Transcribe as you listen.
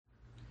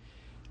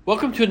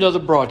Welcome to another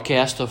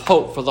broadcast of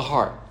Hope for the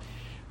Heart.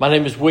 My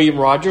name is William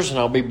Rogers, and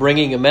I'll be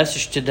bringing a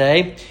message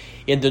today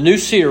in the new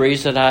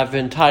series that I've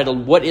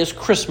entitled, What is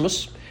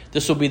Christmas?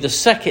 This will be the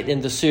second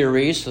in the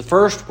series. The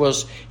first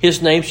was,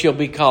 His Name Shall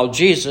Be Called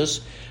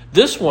Jesus.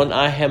 This one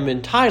I am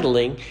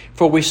entitling,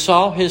 For We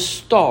Saw His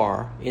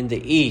Star in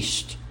the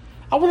East.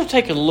 I want to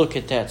take a look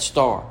at that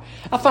star.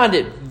 I find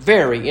it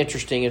very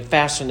interesting and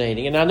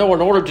fascinating, and I know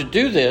in order to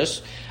do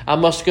this, I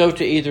must go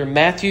to either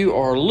Matthew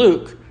or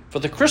Luke for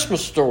the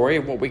Christmas story,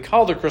 what we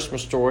call the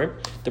Christmas story,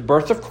 the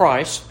birth of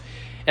Christ.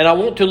 And I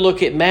want to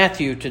look at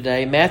Matthew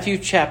today, Matthew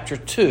chapter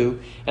 2,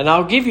 and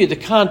I'll give you the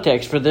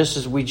context for this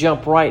as we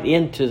jump right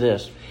into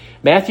this.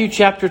 Matthew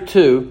chapter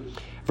 2,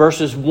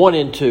 verses 1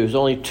 and 2. There's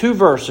only 2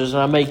 verses,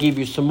 and I may give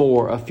you some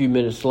more a few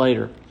minutes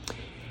later.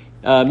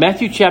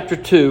 Matthew chapter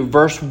 2,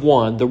 verse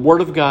 1, the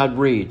Word of God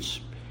reads,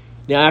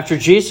 Now after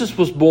Jesus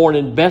was born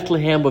in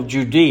Bethlehem of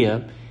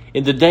Judea,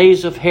 in the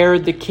days of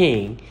Herod the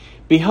king,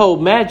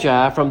 behold,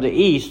 Magi from the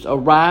east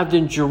arrived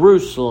in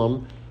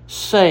Jerusalem,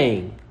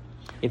 saying,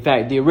 in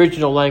fact, the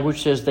original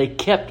language says they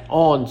kept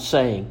on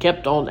saying,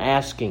 kept on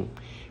asking.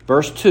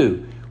 Verse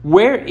 2,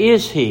 Where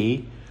is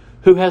he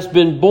who has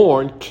been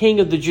born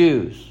King of the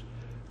Jews?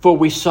 For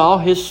we saw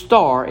his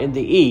star in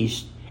the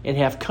east and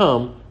have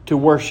come to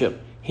worship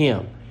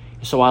him.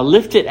 So I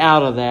lifted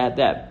out of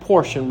that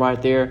portion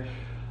right there,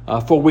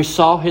 for we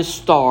saw his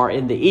star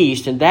in the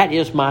east, and that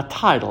is my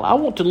title. I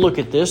want to look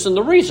at this, and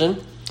the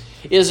reason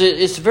is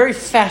it's a very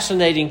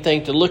fascinating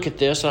thing to look at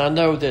this, and I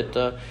know that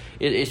I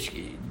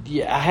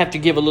have to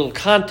give a little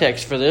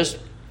context for this.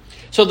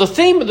 So the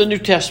theme of the New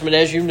Testament,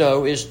 as you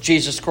know, is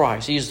Jesus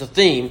Christ. He is the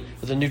theme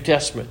of the New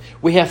Testament.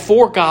 We have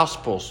 4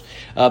 Gospels.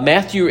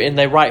 Matthew, and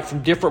they write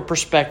from different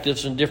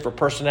perspectives and different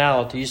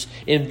personalities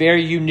in a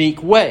very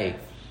unique way.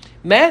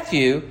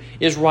 Matthew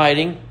is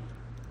writing,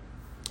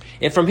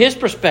 and from his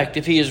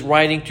perspective, he is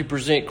writing to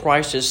present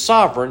Christ as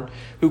sovereign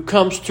who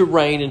comes to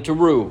reign and to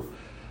rule.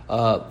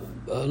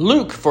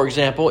 Luke, for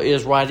example,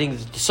 is writing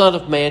the Son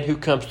of Man who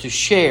comes to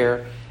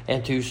share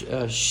and to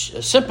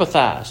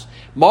sympathize.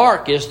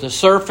 Mark is the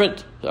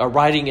servant,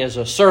 writing as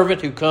a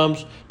servant who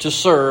comes to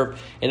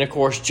serve. And of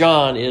course,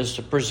 John is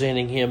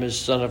presenting him as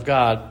Son of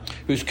God,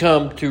 who's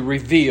come to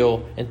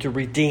reveal and to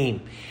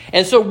redeem.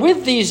 And so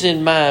with these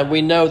in mind,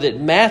 we know that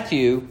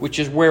Matthew, which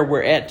is where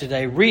we're at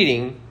today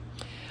reading,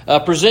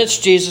 presents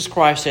Jesus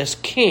Christ as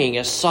King,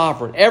 as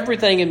sovereign.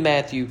 Everything in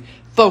Matthew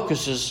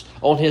focuses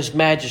on His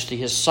majesty,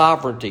 His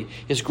sovereignty,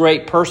 His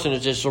great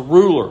personage as a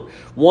ruler,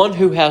 one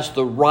who has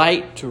the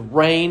right to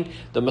reign,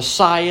 the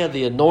Messiah,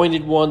 the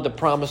anointed one, the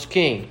promised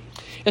King.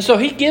 And so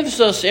He gives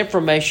us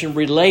information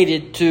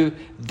related to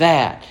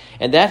that,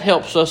 and that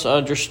helps us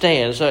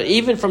understand. So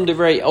even from the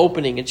very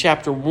opening in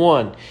chapter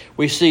 1,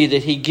 we see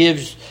that He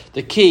gives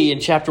the key in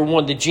chapter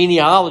 1, the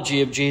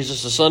genealogy of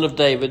Jesus, the son of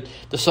David,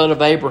 the son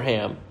of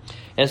Abraham.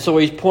 And so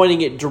He's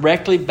pointing it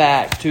directly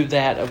back to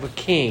that of a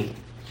king.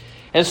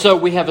 And so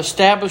we have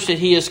established that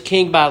He is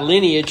king by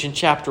lineage in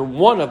chapter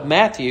 1 of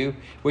Matthew,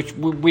 which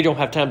we don't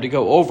have time to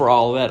go over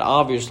all of that,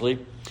 obviously.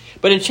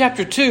 But in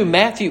chapter 2,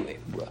 Matthew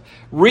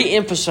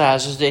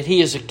re-emphasizes that He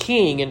is a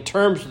king in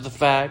terms of the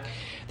fact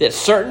that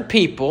certain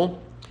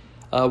people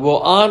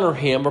will honor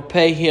Him or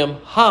pay Him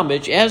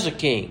homage as a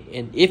king.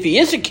 And if He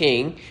is a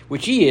king,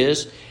 which He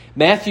is,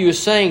 Matthew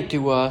is saying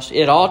to us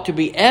it ought to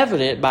be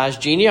evident by His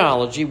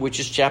genealogy, which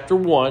is chapter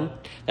 1.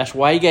 That's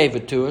why He gave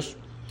it to us.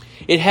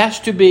 It has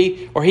to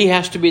be, or He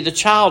has to be the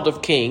child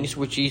of kings,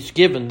 which He's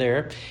given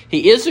there.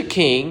 He is a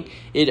king.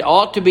 It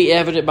ought to be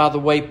evident by the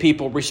way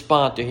people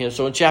respond to Him.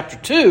 So in chapter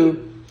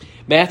 2,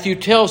 Matthew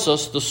tells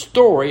us the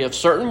story of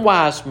certain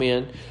wise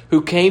men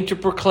who came to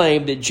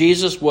proclaim that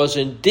Jesus was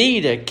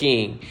indeed a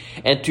king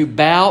and to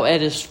bow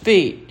at His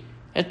feet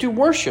and to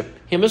worship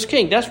Him as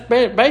king. That's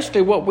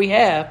basically what we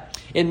have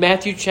in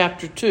Matthew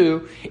chapter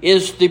 2,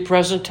 is the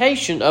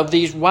presentation of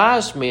these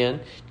wise men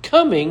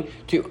coming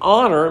to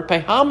honor and pay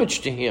homage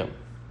to Him.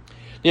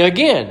 Now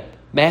again,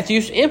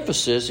 Matthew's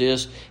emphasis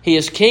is He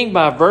is king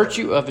by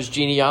virtue of His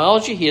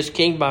genealogy. He is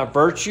king by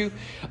virtue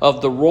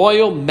of the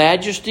royal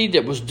majesty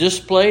that was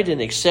displayed and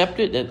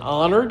accepted and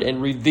honored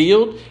and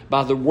revealed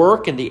by the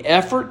work and the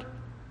effort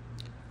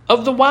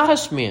of the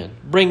wise men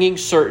bringing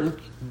certain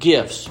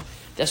gifts.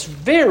 That's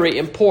very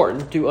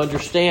important to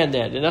understand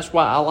that, and that's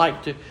why I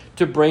like to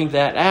bring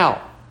that out.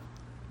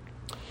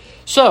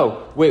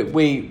 So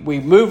we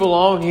move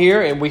along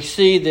here, and we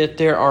see that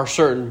there are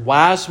certain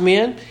wise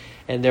men,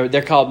 and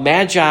they're called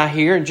Magi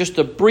here. And just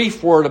a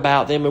brief word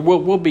about them, and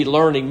we'll be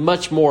learning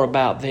much more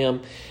about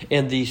them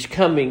in these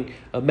coming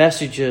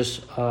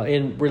messages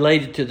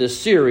related to this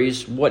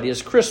series, What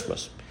is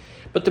Christmas?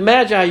 But the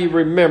Magi, you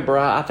remember,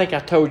 I think I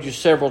told you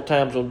several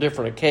times on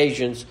different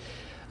occasions,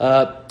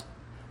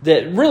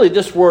 that really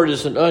this word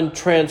is an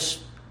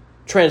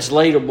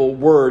untranslatable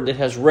word that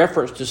has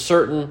reference to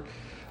certain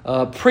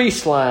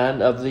priest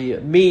line of the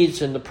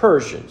Medes and the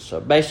Persians.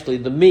 So basically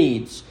the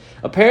Medes.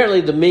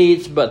 Apparently the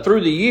Medes, but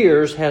through the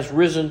years, has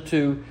risen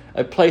to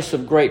a place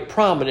of great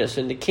prominence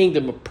in the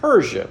kingdom of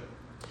Persia.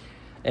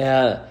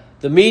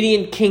 the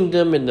Median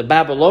kingdom and the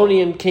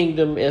Babylonian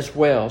kingdom as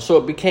well. So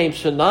it became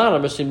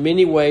synonymous in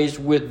many ways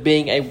with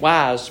being a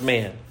wise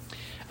man.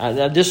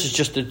 Now this is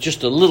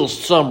just a little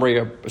summary,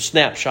 a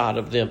snapshot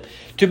of them.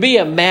 To be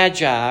a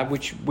magi,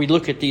 which we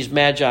look at these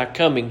magi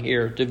coming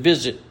here to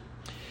visit,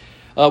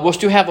 was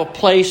to have a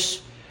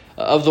place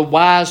of the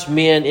wise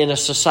men in a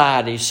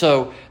society.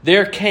 So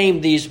there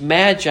came these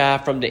magi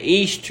from the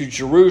east to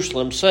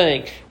Jerusalem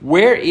saying,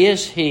 "Where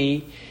is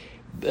he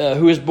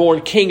who is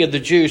born King of the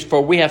Jews?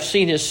 For we have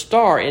seen his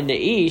star in the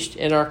east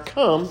and are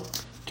come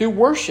to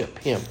worship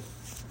him."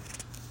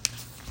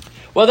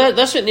 Well,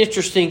 that's an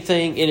interesting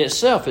thing in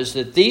itself, is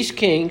that these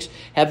kings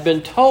have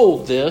been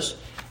told this.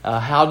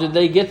 How did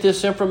they get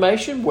this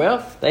information?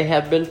 Well, they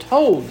have been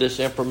told this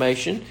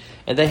information,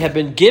 and they have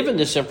been given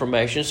this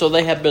information, so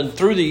they have been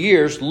through the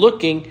years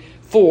looking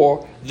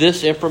for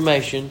this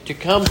information to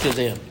come to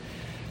them.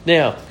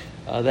 Now,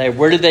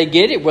 where did they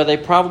get it? Well, they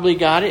probably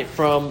got it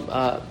from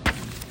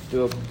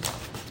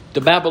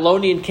the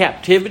Babylonian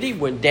captivity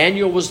when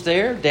Daniel was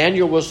there.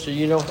 Daniel was,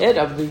 head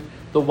of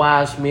the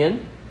wise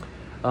men.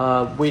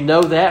 We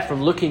know that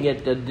from looking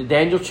at the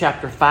Daniel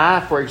chapter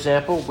 5, for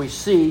example. We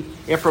see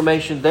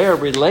information there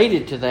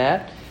related to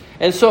that.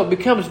 And so it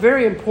becomes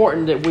very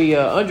important that we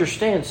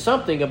understand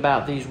something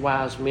about these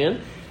wise men,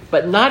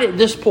 but not at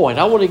this point.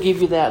 I want to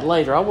give you that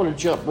later. I want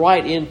to jump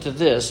right into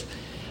this.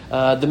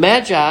 The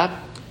Magi,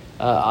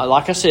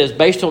 like I said, is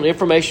based on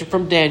information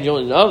from Daniel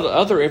and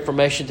other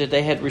information that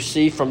they had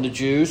received from the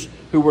Jews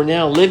who were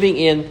now living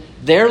in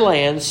their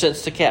land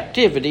since the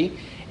captivity,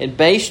 and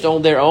based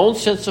on their own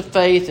sense of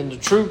faith in the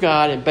true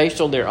God, and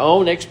based on their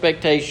own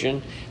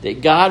expectation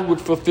that God would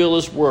fulfill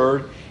His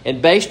word,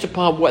 and based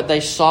upon what they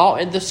saw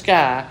in the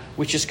sky,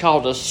 which is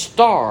called a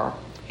star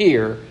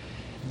here,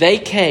 they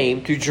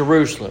came to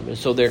Jerusalem. And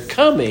so they're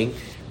coming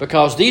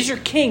because these are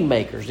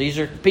kingmakers. These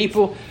are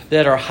people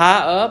that are high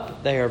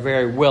up. They are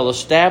very well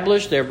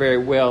established. They're very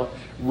well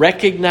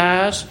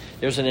recognized.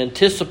 There's an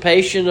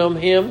anticipation of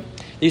him.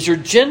 These are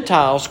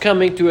Gentiles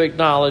coming to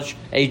acknowledge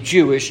a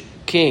Jewish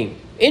king.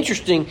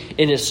 Interesting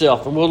in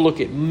itself, and we'll look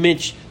at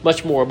much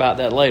more about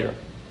that later.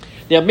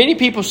 Now, many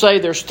people say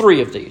there's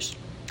 3 of these.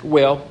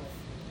 Well,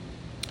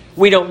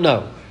 we don't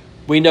know.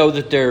 We know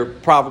that there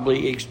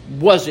probably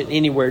wasn't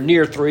anywhere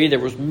near 3. There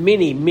was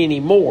many, many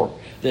more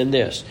than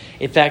this.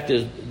 In fact,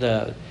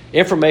 the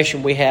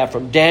information we have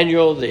from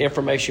Daniel, the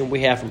information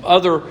we have from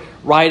other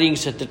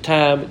writings at the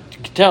time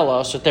tell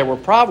us that there were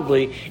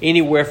probably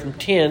anywhere from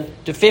 10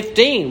 to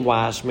 15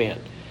 wise men.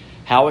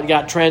 How it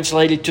got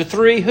translated to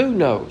 3, who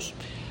knows?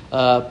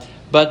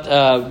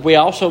 But we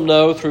also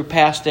know through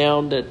passed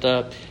down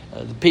that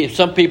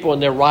some people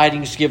in their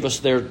writings give us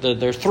their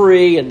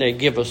 3, and they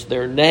give us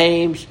their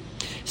names,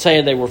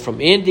 saying they were from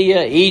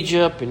India,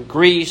 Egypt, and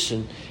Greece,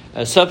 and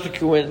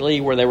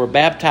subsequently where they were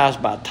baptized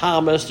by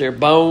Thomas. Their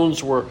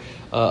bones were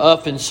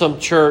up in some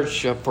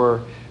church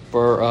for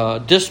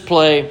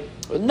display.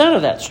 None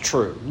of that's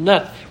true.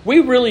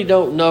 We really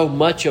don't know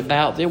much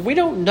about them. We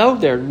don't know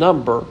their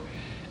number,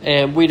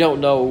 and we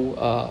don't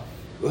know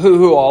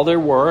who all there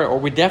were, or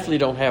we definitely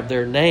don't have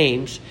their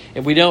names,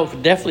 and we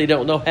definitely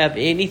don't have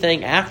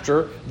anything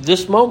after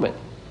this moment.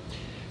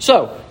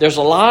 So there's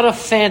a lot of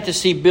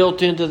fantasy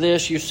built into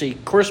this. You see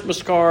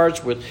Christmas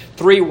cards with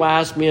 3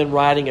 wise men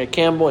riding a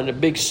camel and a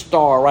big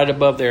star right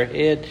above their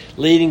head,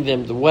 leading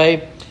them the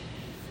way.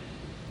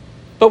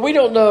 But we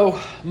don't know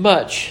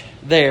much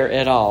there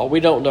at all. We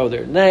don't know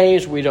their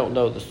names. We don't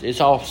know this. It's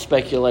all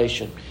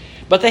speculation.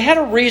 But they had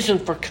a reason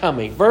for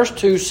coming. Verse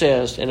 2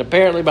 says, and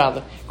apparently by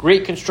the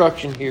Greek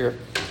construction here,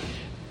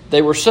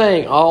 they were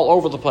saying all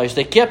over the place.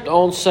 They kept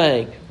on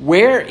saying,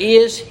 "Where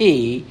is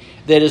he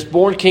that is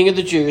born King of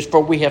the Jews?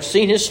 For we have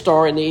seen his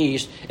star in the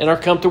east and are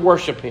come to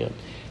worship him."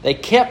 They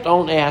kept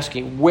on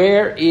asking,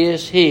 "Where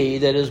is he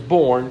that is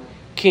born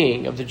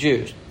King of the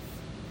Jews?"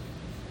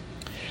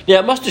 Now,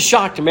 it must have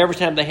shocked them every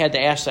time they had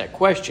to ask that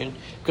question,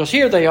 because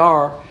here they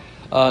are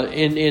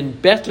in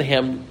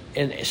Bethlehem,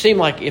 and it seemed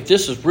like if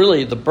this is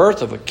really the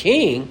birth of a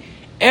king,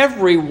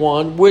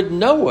 everyone would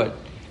know it.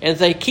 And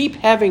they keep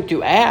having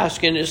to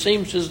ask, and it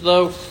seems as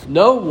though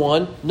no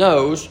one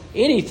knows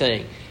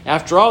anything.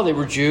 After all, they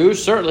were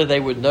Jews. Certainly they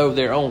would know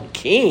their own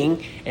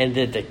king and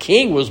that the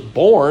king was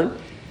born.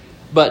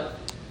 But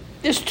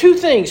there's 2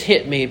 things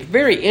hit me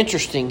very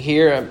interesting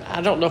here.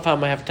 I don't know if I'm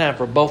going to have time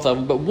for both of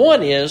them, but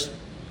one is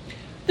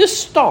this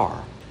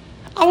star.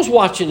 I was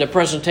watching a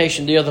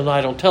presentation the other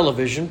night on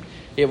television.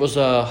 It was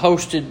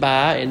hosted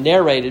by and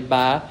narrated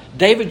by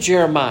David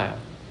Jeremiah.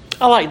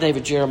 I like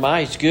David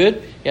Jeremiah. He's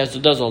good. He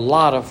does a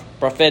lot of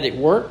prophetic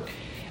work.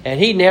 And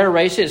he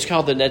narrates it. It's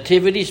called The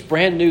Nativity. It's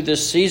brand new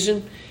this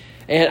season.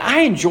 And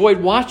I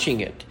enjoyed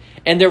watching it.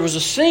 And there was a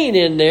scene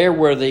in there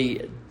where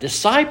the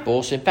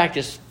disciples, in fact,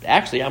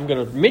 I'm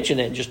going to mention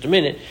that in just a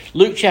minute,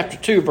 Luke chapter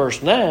 2,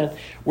 verse 9,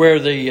 where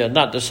the,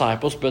 not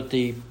disciples, but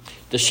the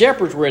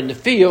shepherds were in the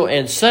field,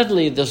 and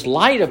suddenly this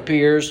light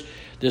appears,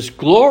 this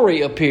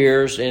glory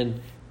appears,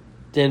 and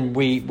then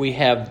we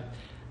have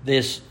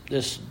this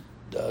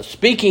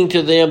speaking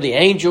to them. The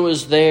angel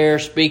is there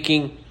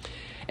speaking,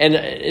 And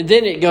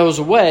then it goes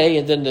away,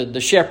 and then the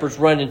shepherds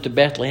run into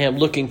Bethlehem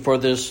looking for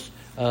this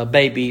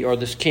baby or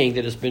this king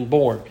that has been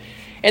born.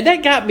 And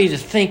that got me to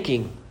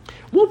thinking,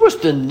 what was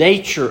the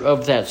nature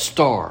of that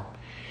star?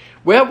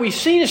 Well, we've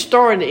seen a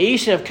star in the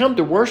east and have come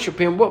to worship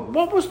him.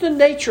 What was the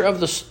nature of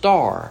the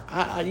star?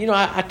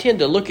 I tend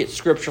to look at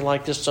Scripture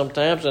like this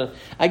sometimes, and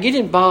I get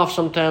involved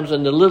sometimes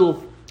in the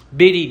little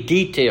bitty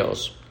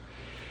details.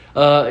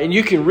 And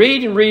you can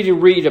read and read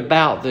and read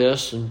about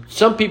this. And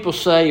some people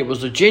say it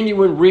was a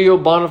genuine, real,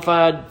 bona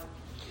fide,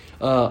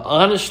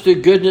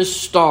 honest-to-goodness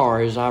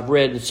star, as I've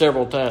read it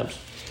several times.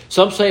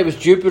 Some say it was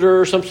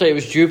Jupiter. Some say it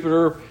was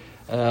Jupiter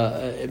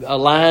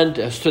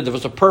aligned. So there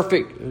was a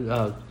perfect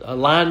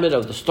alignment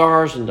of the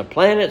stars and the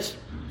planets.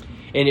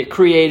 And it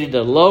created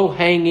a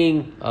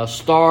low-hanging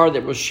star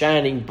that was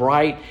shining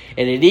bright.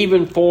 And it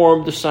even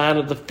formed the sign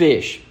of the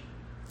fish.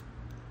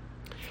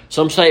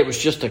 Some say it was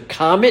just a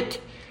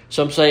comet.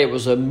 Some say it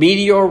was a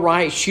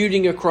meteorite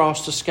shooting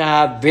across the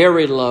sky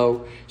very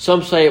low.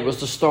 Some say it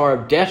was the star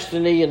of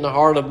destiny in the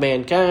heart of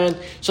mankind.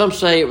 Some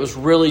say it was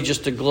really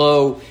just a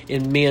glow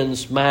in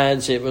men's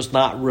minds. It was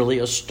not really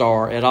a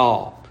star at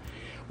all.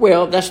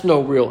 Well, that's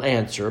no real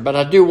answer, but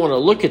I do want to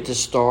look at this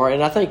star,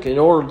 and I think in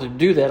order to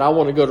do that, I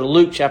want to go to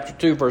Luke chapter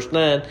 2, verse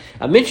 9.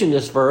 I mentioned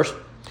this verse,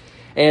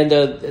 and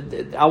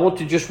I want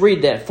to just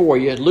read that for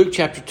you. Luke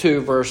chapter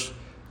 2,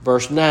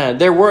 Verse 9,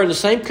 there were in the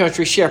same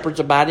country shepherds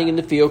abiding in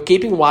the field,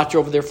 keeping watch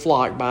over their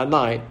flock by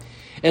night.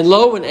 And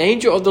lo, an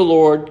angel of the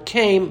Lord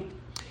came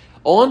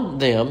on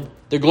them.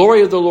 The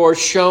glory of the Lord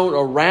shone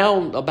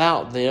around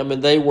about them,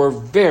 and they were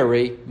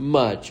very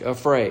much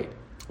afraid.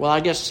 Well, I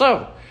guess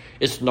so.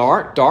 It's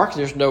dark.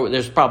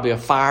 There's probably a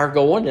fire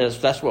going.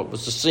 That's what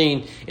was the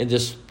scene in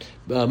this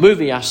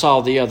movie I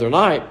saw the other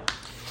night.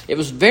 It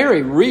was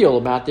very real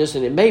about this,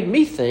 and it made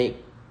me think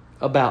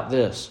about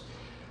this.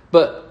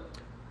 But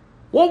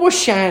what was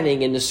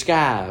shining in the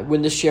sky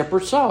when the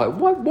shepherds saw it?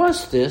 What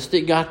was this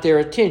that got their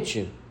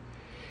attention?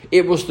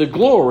 It was the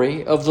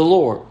glory of the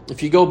Lord.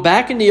 If you go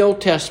back in the Old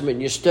Testament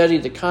and you study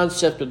the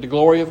concept of the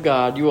glory of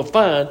God, you will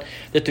find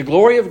that the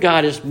glory of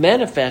God is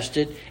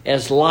manifested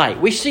as light.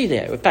 We see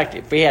that. In fact,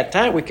 if we had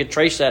time, we could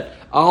trace that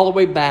all the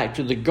way back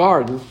to the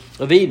Garden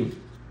of Eden.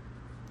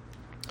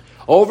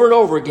 Over and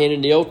over again in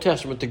the Old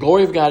Testament, the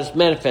glory of God is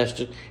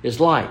manifested as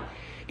light.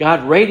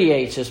 God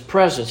radiates His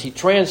presence. He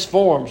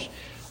transforms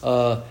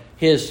what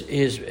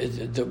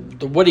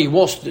He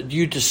wants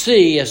you to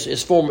see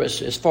as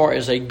far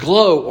as a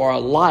glow or a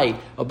light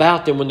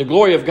about them. When the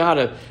glory of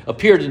God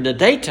appeared in the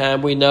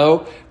daytime, we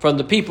know from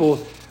the people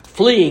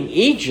fleeing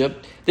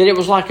Egypt that it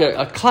was like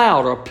a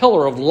cloud or a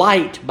pillar of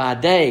light by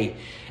day.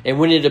 And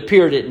when it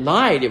appeared at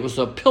night, it was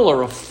a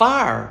pillar of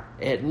fire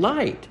at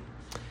night.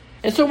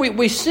 And so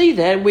we see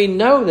that, and we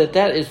know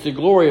that is the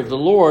glory of the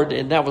Lord,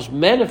 and that was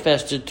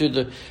manifested to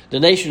the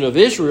nation of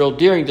Israel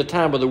during the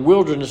time of the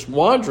wilderness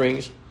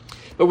wanderings.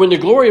 But when the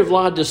glory of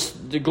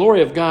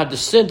God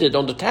descended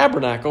on the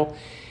tabernacle,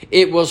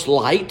 it was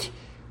light.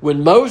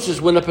 When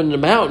Moses went up in the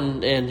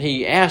mountain and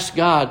he asked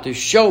God to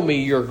show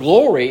me your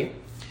glory,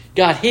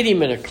 God hid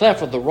him in a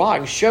cleft of the rock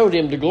and showed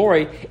him the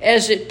glory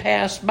as it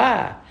passed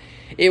by.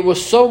 It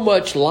was so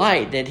much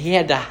light that he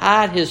had to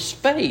hide his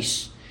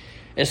face.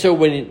 And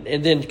so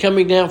and then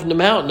coming down from the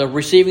mountain of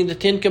receiving the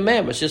Ten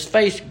Commandments, his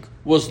face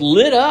was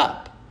lit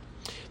up.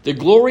 The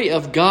glory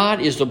of God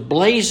is a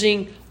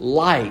blazing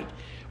light.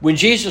 When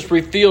Jesus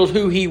revealed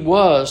who He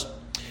was,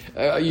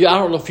 I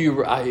don't know if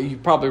you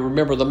probably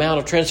remember the Mount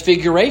of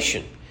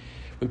Transfiguration.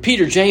 When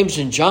Peter, James,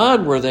 and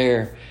John were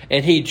there,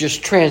 and He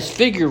just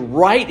transfigured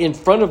right in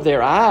front of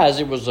their eyes.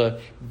 It was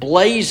a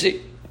blazing,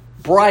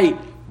 bright,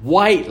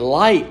 white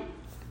light.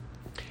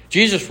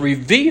 Jesus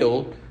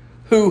revealed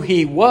who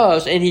He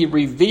was, and He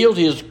revealed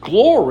His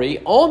glory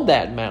on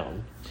that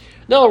mountain.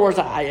 In other words,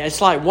 it's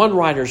like one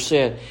writer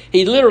said,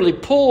 He literally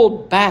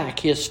pulled back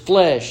His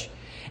flesh,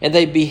 and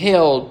they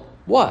beheld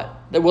what?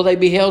 Well, they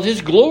beheld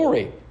His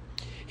glory.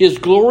 His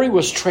glory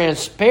was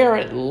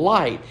transparent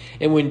light.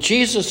 And when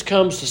Jesus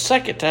comes the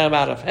second time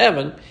out of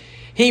heaven,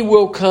 He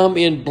will come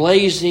in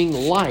blazing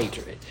light.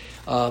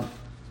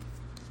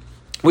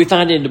 We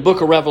find in the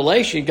book of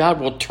Revelation, God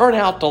will turn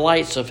out the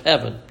lights of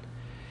heaven.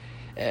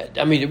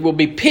 It will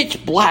be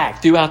pitch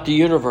black throughout the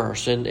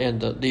universe and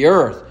the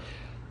earth.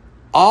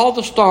 All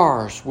the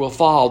stars will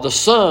fall, the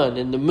sun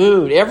and the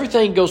moon,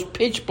 everything goes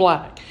pitch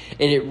black.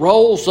 And it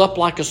rolls up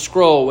like a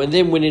scroll. And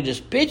then when it is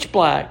pitch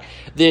black,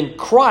 then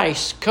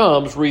Christ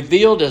comes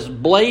revealed as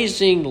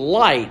blazing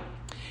light.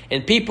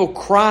 And people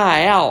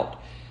cry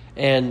out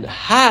and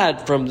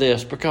hide from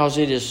this because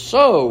it's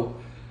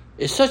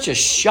such a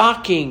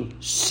shocking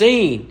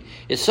scene.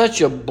 It's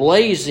such a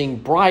blazing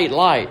bright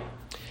light.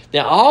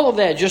 Now, all of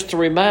that just to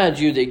remind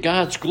you that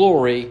God's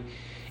glory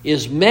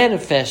is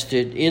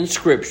manifested in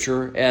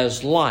Scripture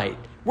as light.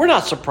 We're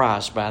not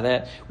surprised by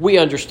that. We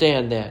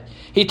understand that.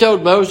 He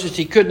told Moses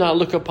he could not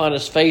look upon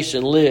His face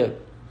and live.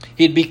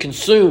 He'd be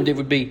consumed. It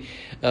would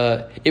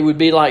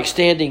be like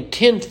standing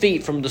 10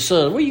 feet from the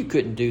sun. Well, you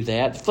couldn't do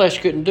that. The flesh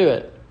couldn't do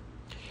it.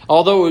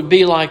 Although it would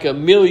be like a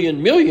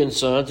million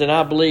suns, and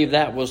I believe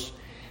that was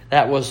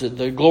That was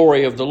the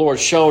glory of the Lord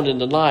shone in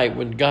the night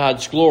when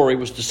God's glory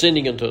was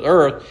descending into the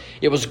earth.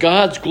 It was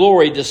God's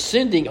glory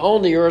descending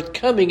on the earth,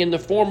 coming in the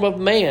form of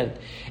man.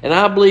 And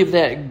I believe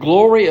that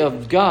glory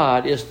of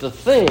God is the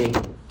thing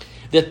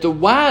that the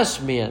wise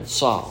men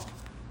saw.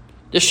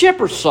 The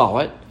shepherds saw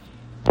it,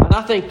 and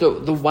I think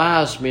the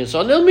wise men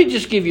saw it. Now, let me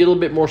just give you a little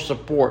bit more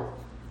support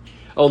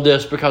on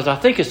this, because I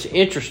think it's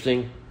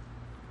interesting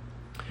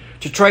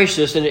to trace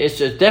this, and it's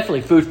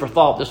definitely food for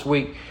thought this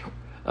week.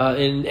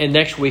 And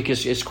next week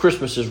is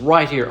Christmas is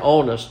right here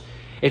on us.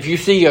 If you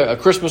see a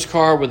Christmas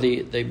card with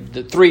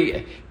the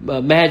three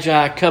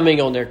magi coming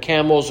on their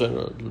camels and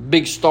a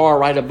big star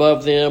right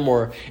above them,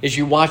 or as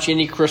you watch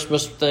any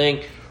Christmas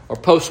thing or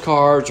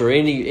postcards or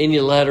any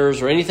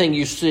letters or anything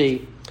you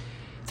see,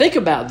 think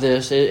about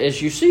this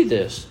as you see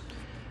this.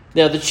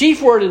 Now, the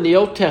chief word in the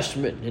Old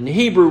Testament, and the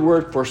Hebrew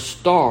word for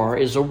star,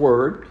 is a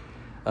word.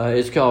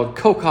 It's called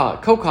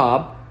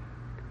kokab.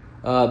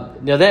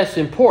 Now, that's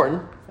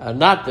important.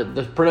 Not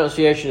the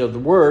pronunciation of the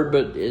word,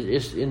 but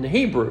it's in the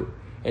Hebrew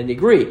and the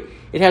Greek.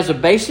 It has a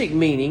basic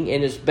meaning,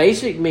 and its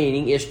basic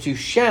meaning is to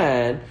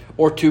shine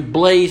or to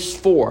blaze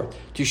forth.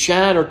 To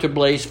shine or to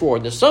blaze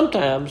forth. Now,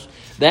 sometimes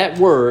that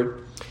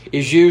word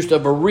is used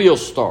of a real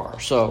star.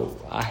 So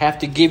I have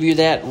to give you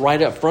that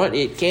right up front.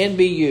 It can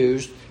be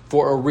used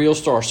for a real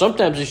star.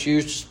 Sometimes it's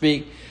used to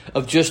speak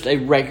of just a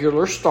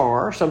regular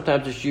star.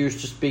 Sometimes it's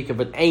used to speak of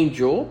an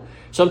angel.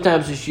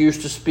 Sometimes it's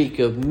used to speak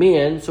of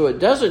men. So it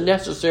doesn't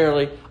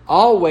necessarily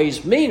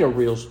always mean a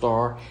real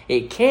star.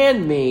 It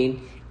can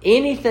mean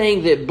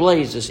anything that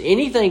blazes,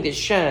 anything that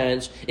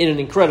shines in an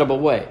incredible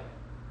way.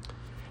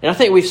 And I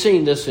think we've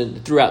seen this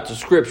throughout the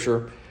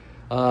Scripture.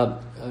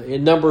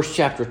 In Numbers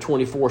chapter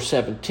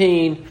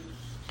 24:17,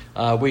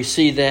 we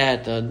see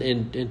that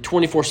in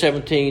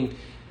 24:17,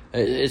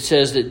 it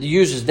says that it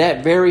uses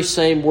that very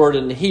same word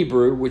in the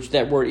Hebrew, which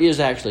that word is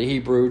actually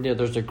Hebrew. Now,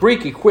 there's a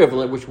Greek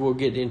equivalent, which we'll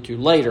get into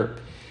later.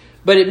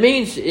 But it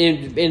means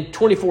in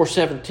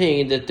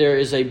 24:17 that there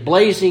is a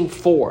blazing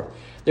forth.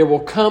 There will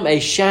come a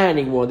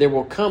shining one. There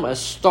will come a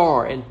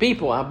star. And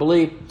people, I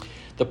believe,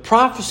 the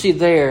prophecy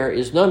there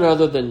is none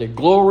other than the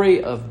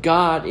glory of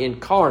God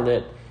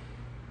incarnate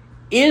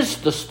is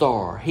the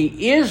star.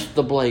 He is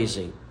the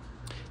blazing.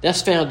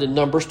 That's found in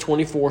Numbers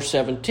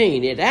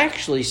 24:17. It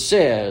actually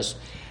says,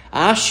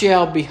 I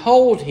shall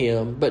behold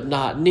him, but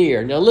not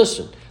near. Now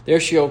listen, there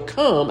shall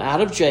come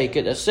out of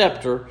Jacob a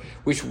scepter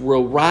which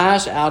will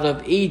rise out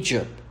of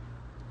Egypt.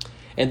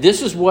 And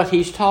this is what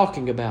he's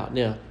talking about.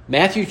 Now,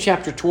 Matthew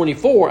chapter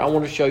 24, I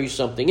want to show you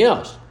something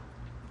else.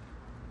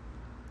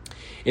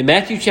 In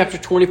Matthew chapter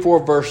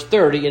 24, verse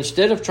 30,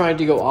 instead of trying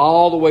to go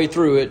all the way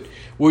through it,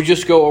 we'll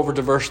just go over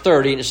to verse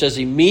 30. And it says,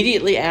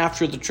 immediately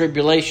after the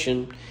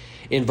tribulation,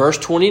 in verse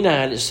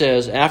 29, it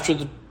says, after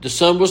the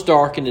sun was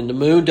darkened and the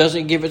moon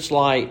doesn't give its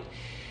light,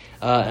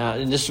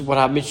 and this is what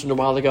I mentioned a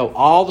while ago,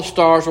 all the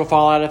stars will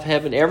fall out of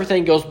heaven,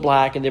 everything goes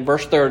black. And then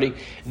verse 30,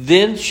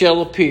 then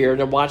shall appear,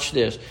 now watch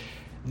this,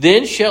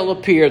 then shall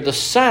appear the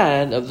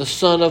sign of the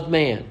Son of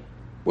Man.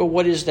 Well,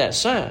 what is that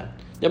sign?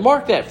 Now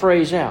mark that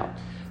phrase out.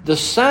 The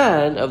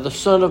sign of the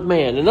Son of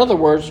Man. In other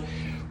words,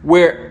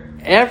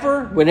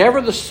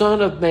 whenever the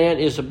Son of Man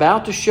is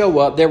about to show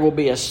up, there will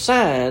be a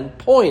sign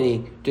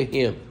pointing to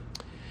him.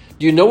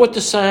 Do you know what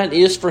the sign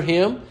is for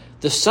him?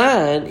 The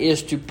sign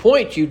is to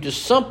point you to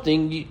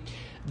something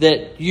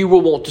that you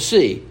will want to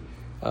see.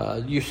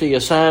 You see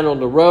a sign on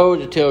the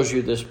road that tells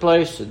you this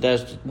place,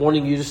 that's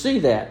wanting you to see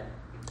that.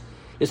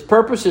 Its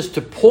purpose is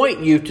to point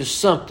you to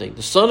something.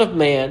 The Son of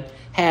Man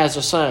has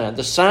a sign.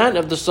 The sign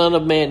of the Son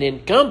of Man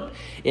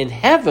in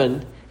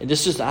heaven, and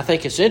this is, I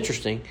think it's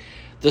interesting,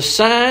 the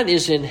sign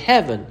is in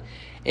heaven.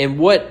 And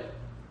what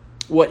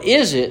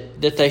is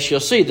it that they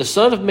shall see? The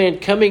Son of Man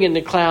coming in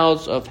the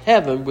clouds of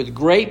heaven with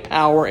great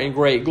power and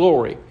great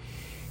glory.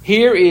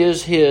 Here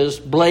is his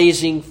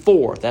blazing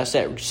forth. That's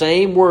that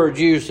same word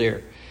used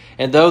there.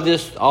 And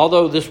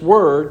although this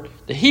word,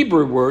 the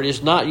Hebrew word,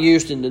 is not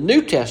used in the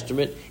New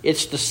Testament,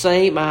 it's the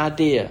same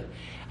idea.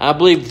 I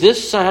believe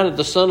this sign of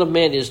the Son of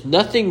Man is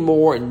nothing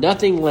more and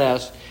nothing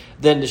less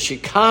than the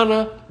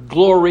Shekinah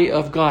glory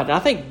of God. And I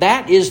think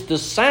that is the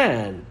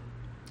sign.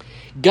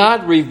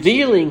 God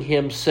revealing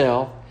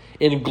himself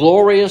in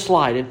glorious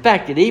light. In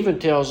fact, it even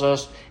tells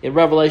us in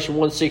Revelation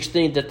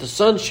 1:16 that the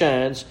sun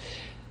shines,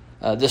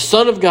 the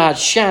Son of God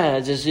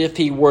shines as if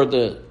he were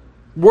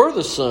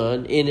the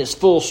sun in its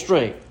full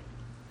strength.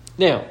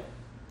 Now,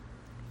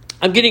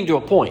 I'm getting to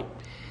a point.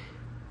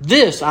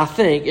 This, I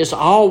think, is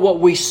all what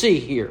we see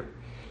here.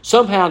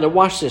 Somehow, now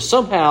watch this,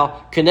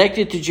 somehow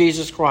connected to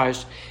Jesus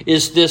Christ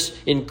is this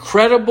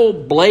incredible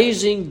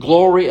blazing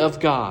glory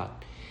of God.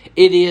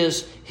 It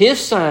is his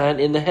sign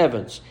in the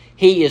heavens.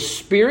 He is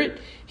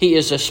spirit. He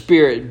is a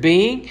spirit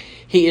being.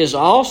 He is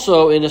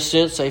also, in a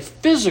sense, a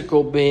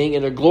physical being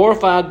in a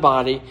glorified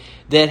body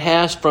that he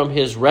has from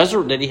his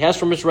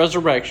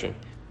resurrection.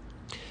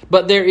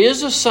 But there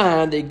is a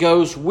sign that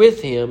goes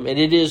with him, and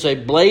it is a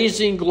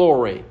blazing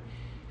glory.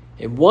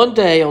 And one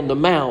day on the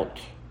mount,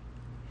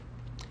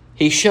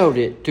 he showed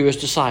it to his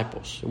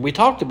disciples. And we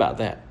talked about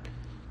that.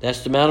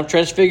 That's the Mount of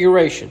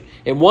Transfiguration.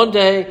 And one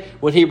day,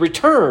 when he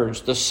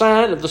returns, the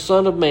sign of the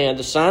Son of Man,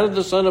 the sign of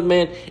the Son of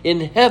Man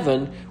in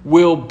heaven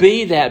will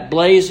be that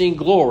blazing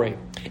glory.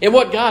 And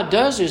what God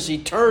does is he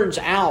turns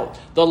out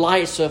the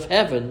lights of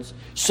heavens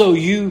so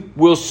you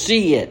will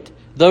see it.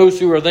 Those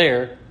who are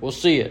there will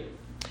see it.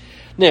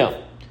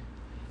 Now,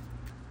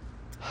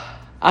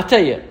 I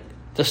tell you,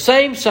 the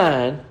same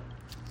sign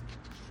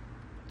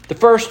the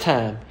first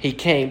time he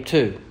came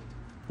too.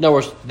 In other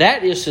words,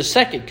 that is his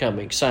second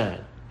coming sign.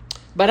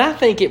 But I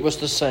think it was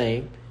the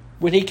same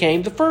when he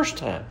came the first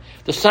time.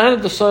 The sign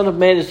of the Son of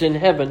Man is in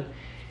heaven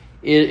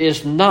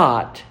is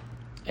not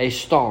a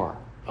star.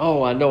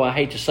 Oh, I know I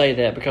hate to say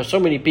that because so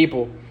many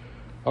people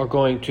are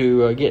going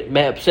to get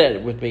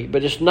upset with me.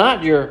 But it's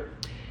not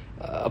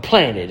a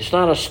planet. It's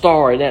not a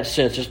star in that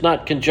sense. It's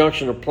not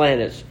conjunction of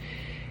planets.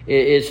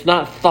 It's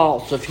not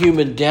thoughts of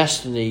human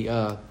destiny.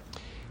 But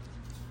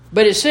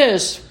it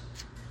says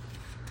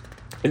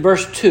in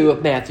verse 2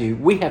 of Matthew,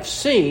 we have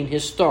seen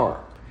his star,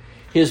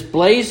 his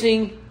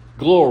blazing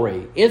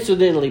glory.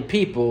 Incidentally,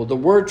 people, the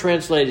word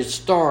translated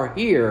star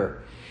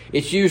here,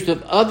 it's used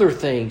of other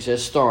things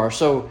as star.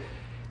 So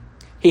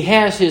he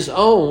has his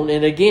own,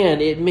 and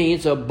again, it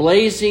means a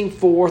blazing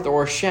forth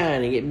or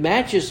shining. It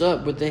matches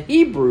up with the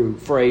Hebrew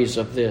phrase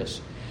of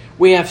this.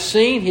 We have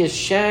seen his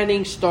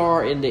shining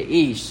star in the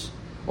east.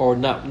 Or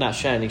not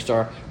shining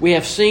star. We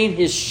have seen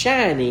his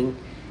shining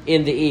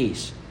in the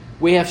east.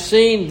 We have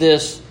seen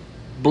this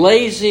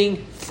blazing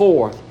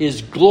forth,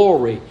 his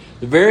glory.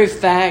 The very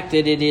fact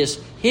that it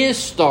is his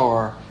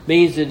star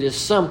means it is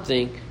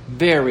something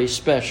very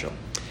special.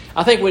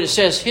 I think when it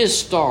says his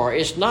star,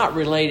 it's not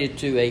related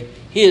to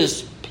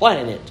his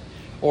planet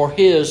or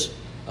his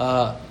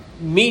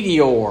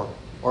meteor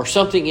or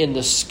something in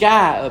the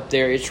sky up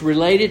there. It's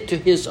related to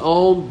his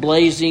own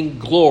blazing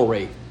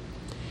glory.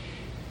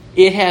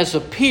 It has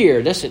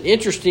appeared. That's an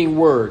interesting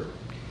word.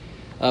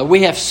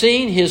 We have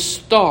seen his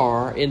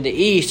star in the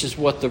east is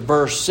what the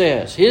verse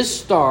says. His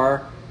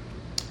star,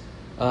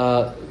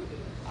 I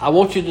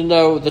want you to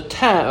know the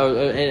time.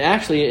 And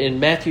actually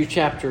in Matthew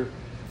chapter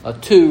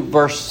 2,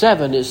 verse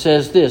 7, it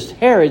says this.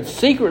 Herod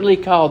secretly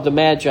called the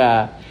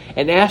Magi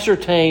and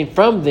ascertained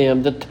from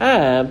them the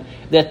time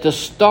that the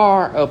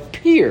star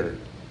appeared.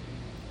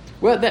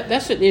 Well,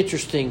 that's an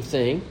interesting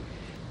thing.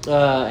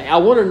 I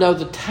want to know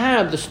the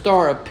time the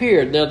star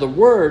appeared. Now, the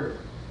word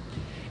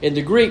in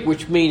the Greek,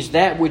 which means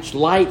that which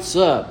lights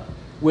up,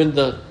 when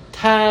the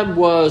time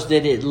was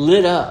that it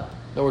lit up.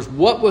 In other words,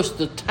 what was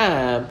the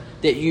time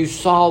that you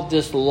saw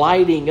this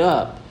lighting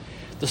up?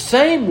 The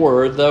same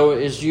word, though,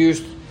 is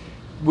used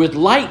with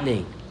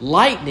lightning.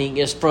 Lightning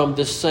is from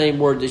this same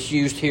word that's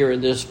used here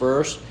in this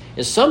verse.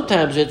 And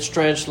sometimes it's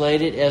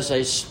translated as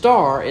a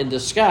star in the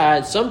sky,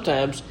 and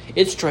sometimes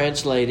it's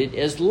translated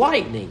as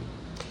lightning.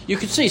 You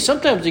can see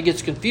sometimes it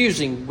gets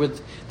confusing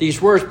with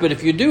these words, but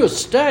if you do a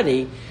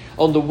study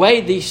on the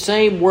way these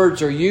same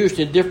words are used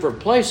in different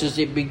places,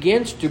 it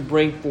begins to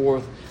bring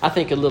forth, I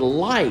think, a little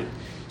light.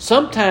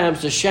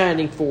 Sometimes the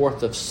shining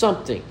forth of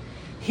something.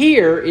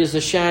 Here is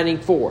the shining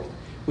forth.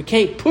 We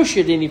can't push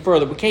it any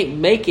further. We can't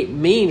make it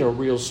mean a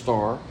real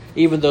star,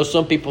 even though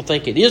some people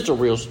think it is a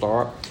real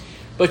star.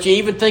 But you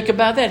even think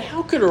about that.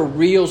 How could a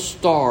real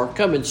star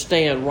come and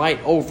stand right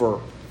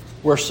over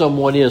where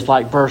someone is,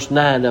 like verse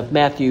 9 of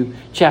Matthew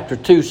chapter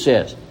 2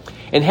 says?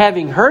 And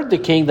having heard the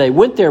king, they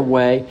went their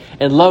way,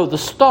 and lo, the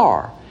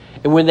star,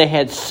 and when they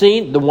had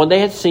seen the one they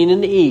had seen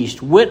in the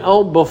east, went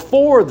on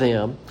before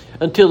them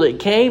until it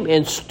came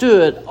and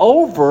stood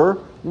over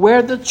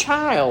where the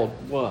child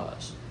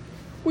was.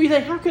 Well, you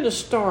think, how can a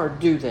star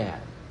do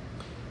that?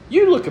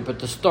 You look up at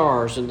the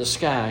stars in the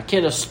sky.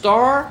 Can a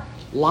star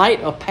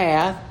light a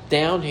path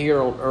down here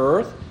on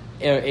earth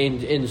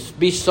and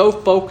be so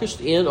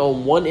focused in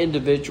on one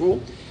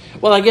individual?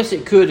 Well, I guess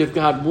it could if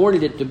God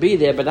wanted it to be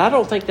there, but I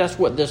don't think that's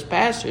what this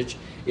passage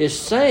is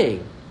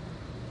saying.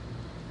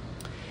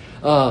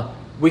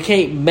 We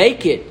can't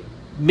make it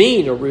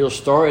mean a real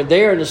star, and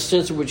there in the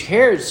sense in which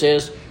Herod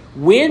says,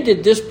 when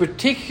did this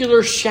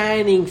particular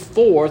shining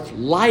forth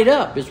light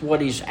up, is what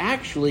he's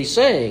actually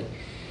saying.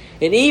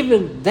 And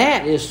even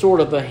that is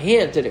sort of a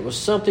hint that it was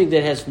something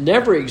that has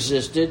never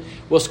existed,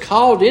 was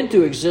called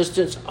into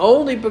existence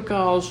only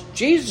because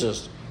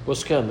Jesus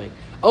was coming,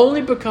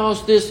 only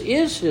because this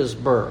is his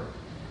birth,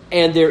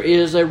 and there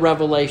is a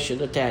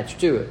revelation attached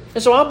to it.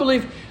 And so I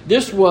believe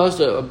this was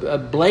a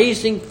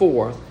blazing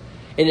forth,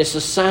 and it's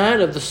a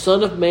sign of the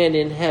Son of Man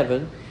in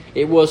heaven.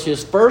 It was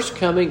his first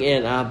coming,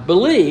 and I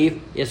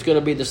believe it's going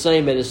to be the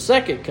same at his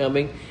second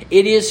coming.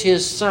 It is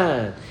his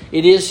sign.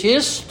 It is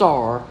his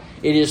star.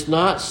 It is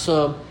not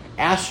some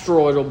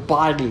asteroidal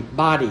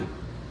body.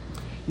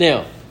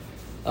 Now,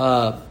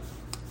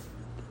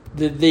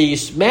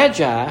 these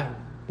magi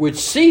would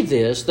see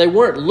this. They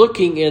weren't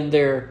looking in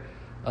their.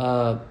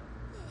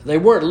 They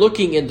weren't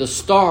looking in the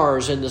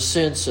stars in the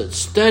sense of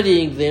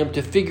studying them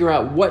to figure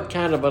out what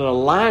kind of an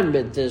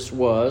alignment this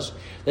was.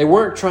 They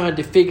weren't trying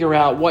to figure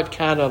out what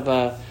kind of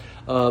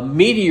a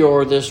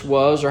meteor this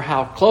was or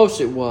how close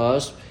it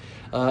was.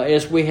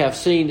 As we have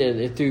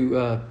seen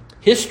through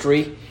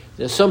history,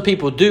 Some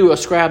people do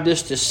ascribe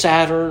this to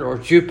Saturn or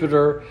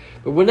Jupiter,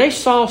 but when they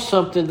saw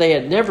something they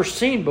had never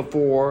seen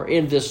before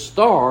in this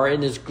star,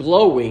 in this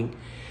glowing,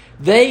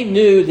 they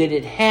knew that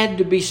it had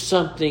to be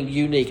something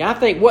unique. I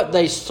think what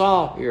they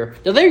saw here,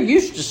 now they're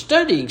used to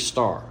studying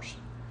stars.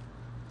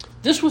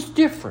 This was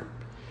different.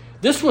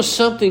 This was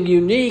something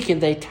unique,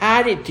 and they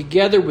tied it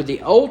together with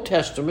the Old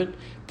Testament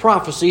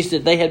prophecies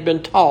that they had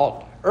been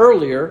taught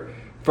earlier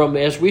from,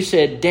 as we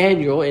said,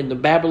 Daniel in the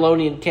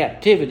Babylonian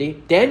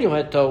captivity. Daniel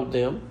had told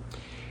them.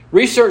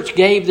 Research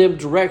gave them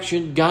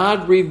direction.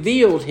 God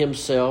revealed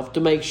himself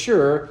to make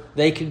sure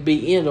they could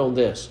be in on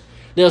this.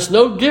 Now, it's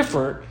no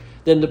different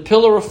than the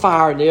pillar of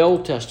fire in the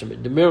Old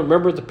Testament.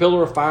 Remember the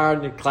pillar of fire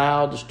and the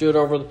cloud that stood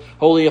over the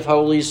Holy of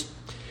Holies?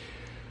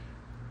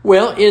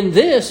 Well, in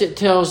this, it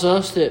tells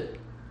us that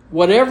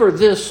whatever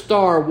this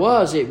star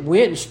was, it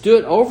went and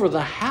stood over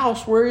the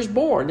house where he was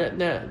born.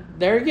 Now,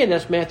 there again,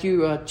 that's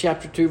Matthew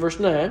chapter 2, verse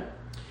 9. Now,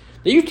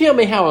 you tell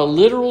me how a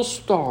literal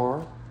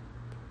star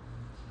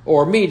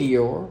or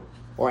meteor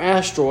or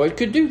asteroid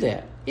could do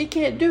that. It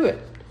can't do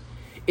it.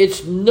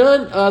 It's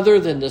none other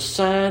than the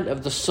sign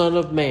of the Son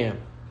of Man.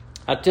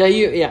 I tell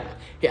you,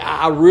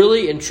 I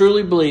really and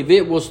truly believe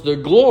it was the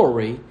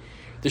glory,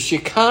 the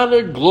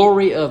Shekinah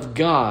glory of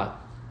God.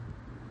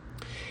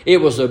 It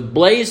was a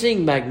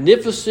blazing,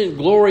 magnificent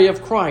glory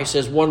of Christ,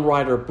 as one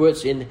writer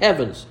puts, in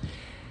heavens.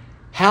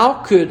 How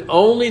could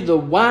only the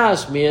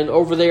wise men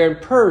over there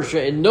in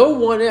Persia and no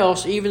one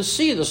else even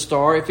see the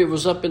star if it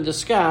was up in the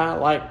sky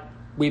like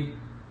we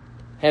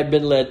have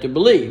been led to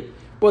believe?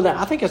 Well,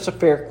 I think that's a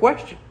fair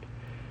question.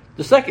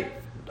 The second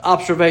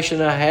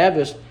observation I have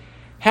is,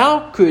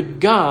 how could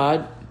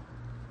God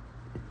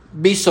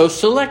be so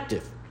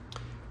selective?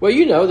 Well,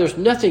 there's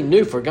nothing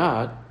new for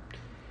God.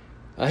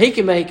 He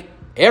can make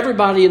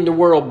everybody in the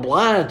world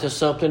blind to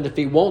something if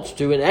he wants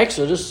to. In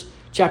Exodus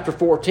chapter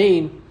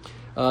 14,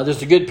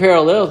 there's a good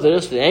parallel to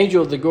this. The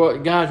angel of the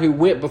God who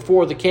went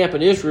before the camp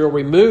in Israel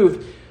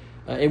removed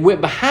and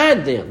went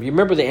behind them. You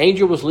remember the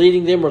angel was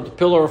leading them, or the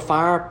pillar of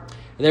fire,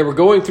 and they were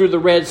going through the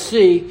Red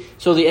Sea.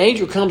 So the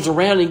angel comes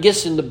around and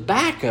gets in the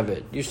back of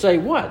it. You say,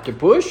 what, to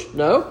push?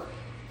 No.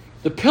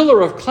 The pillar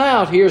of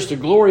cloud here is the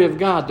glory of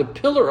God. The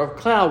pillar of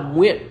cloud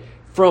went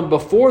from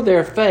before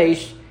their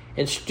face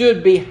and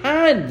stood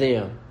behind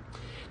them.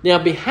 Now,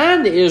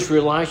 behind the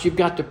Israelites, you've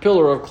got the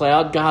pillar of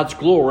cloud, God's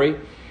glory,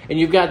 and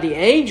you've got the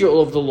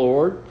angel of the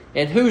Lord.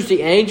 And who's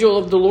the angel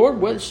of the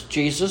Lord? Well, it's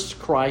Jesus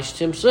Christ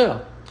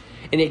himself.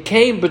 And it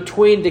came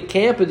between the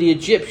camp of the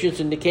Egyptians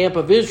and the camp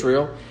of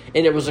Israel,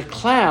 and it was a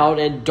cloud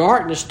and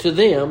darkness to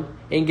them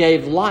and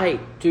gave light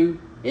to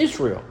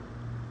Israel,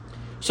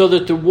 so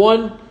that the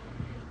one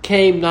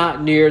came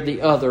not near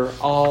the other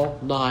all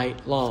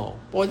night long.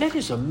 Boy, that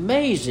is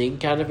amazing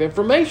kind of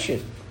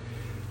information.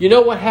 You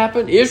know what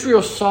happened?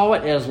 Israel saw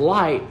it as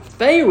light.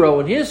 Pharaoh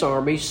and his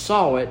army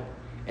saw it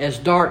as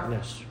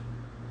darkness.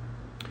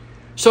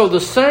 So the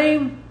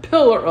same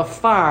pillar of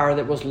fire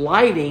that was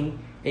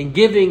lighting and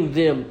giving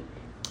them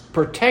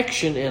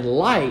protection and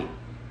light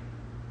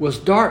was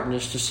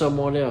darkness to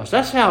someone else.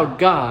 That's how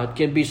God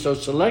can be so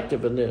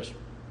selective in this.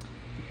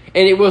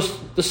 And it was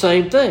the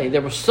same thing.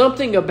 There was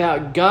something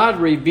about God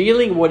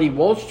revealing what he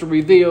wants to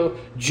reveal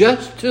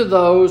just to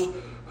those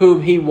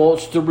whom he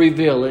wants to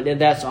reveal it. And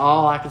that's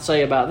all I can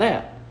say about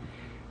that.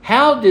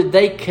 How did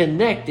they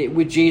connect it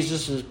with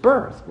Jesus'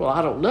 birth? Well,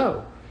 I don't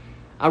know.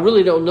 I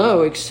really don't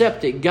know,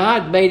 except that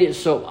God made it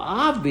so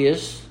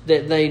obvious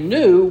that they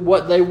knew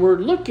what they were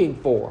looking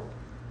for.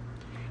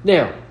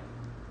 Now,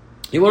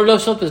 you want to know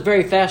something that's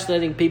very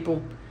fascinating,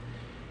 people?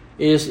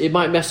 It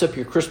might mess up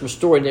your Christmas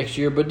story next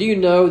year, but do you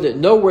know that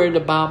nowhere in the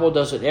Bible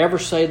does it ever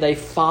say they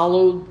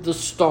followed the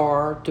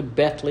star to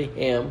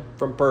Bethlehem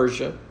from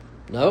Persia?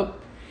 No.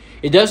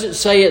 It doesn't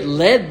say it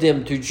led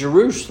them to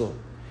Jerusalem.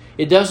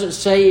 It doesn't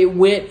say it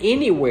went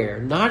anywhere.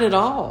 Not at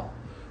all.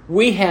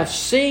 We have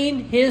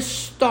seen his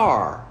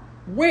star.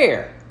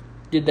 Where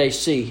did they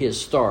see his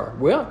star?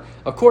 Well,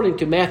 according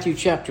to Matthew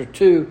chapter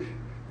 2,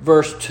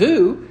 verse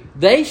 2,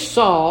 they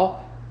saw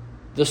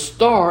the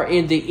star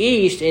in the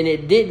east, and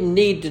it didn't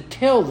need to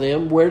tell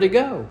them where to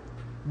go.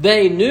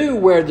 They knew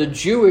where the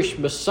Jewish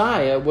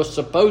Messiah was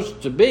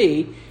supposed to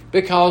be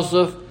because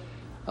of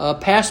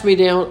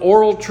passed-me-down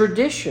oral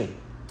tradition.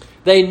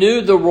 They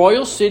knew the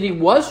royal city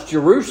was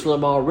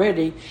Jerusalem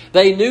already.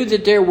 They knew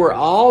that there were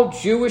all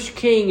Jewish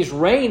kings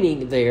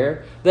reigning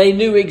there. They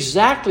knew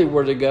exactly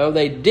where to go.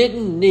 They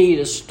didn't need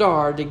a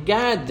star to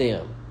guide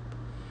them.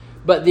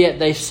 But yet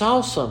they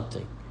saw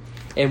something.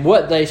 And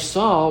what they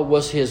saw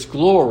was his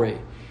glory.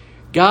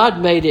 God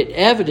made it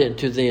evident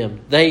to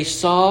them. They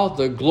saw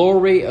the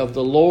glory of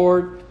the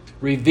Lord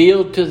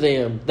revealed to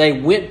them. They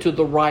went to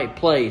the right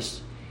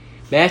place.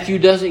 Matthew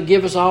doesn't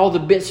give us all the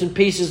bits and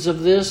pieces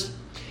of this,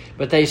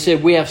 but they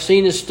said, we have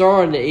seen a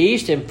star in the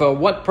east, and for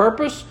what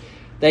purpose?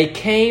 They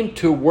came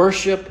to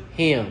worship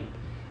him.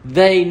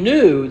 They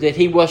knew that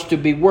he was to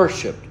be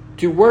worshipped,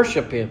 to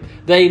worship him.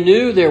 They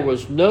knew there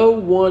was no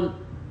one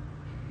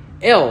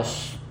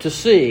else to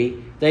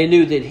see. They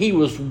knew that he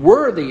was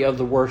worthy of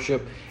the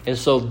worship, and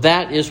so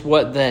that is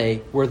what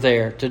they were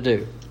there to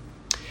do.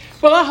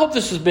 Well, I hope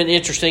this has been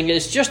interesting.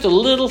 It's just a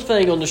little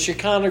thing on the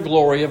Shekinah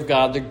glory of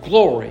God, the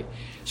glory.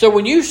 So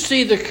when you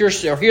see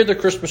or hear the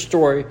Christmas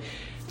story,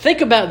 think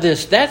about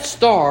this. That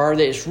star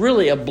that's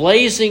really a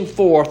blazing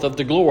forth of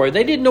the glory,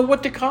 they didn't know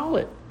what to call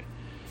it.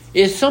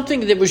 It's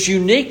something that was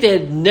unique they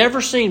had never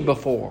seen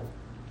before.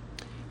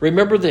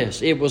 Remember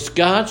this. It was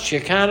God's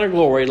Shekinah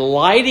glory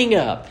lighting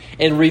up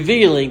and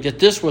revealing that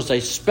this was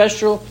a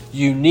special,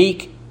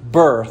 unique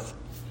birth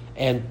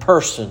and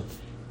person,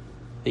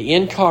 the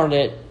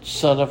incarnate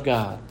Son of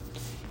God.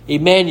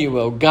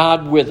 Emmanuel,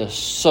 God with us.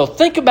 So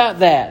think about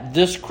that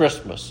this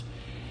Christmas.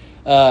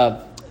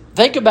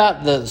 Think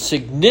about the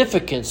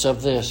significance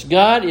of this.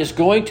 God is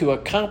going to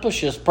accomplish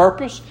His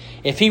purpose.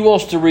 If He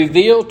wants to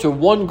reveal to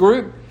one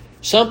group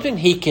something,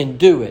 He can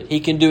do it. He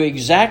can do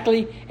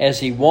exactly as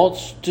He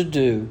wants to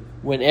do,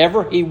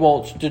 whenever He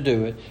wants to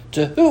do it,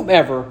 to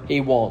whomever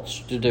He wants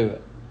to do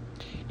it.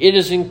 It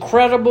is an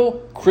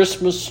incredible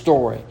Christmas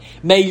story.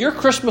 May your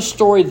Christmas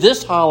story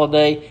this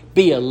holiday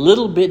be a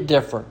little bit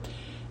different.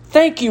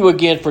 Thank you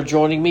again for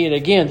joining me. And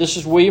again, this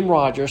is William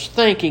Rogers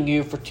thanking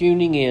you for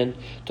tuning in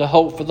to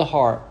Hope for the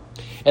Heart.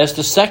 As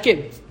the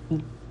second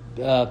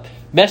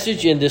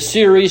message in this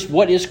series,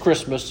 What is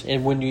Christmas?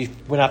 And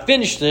when I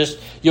finish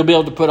this, you'll be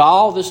able to put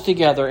all this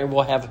together and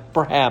we'll have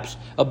perhaps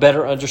a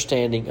better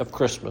understanding of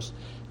Christmas.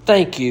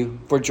 Thank you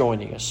for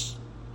joining us.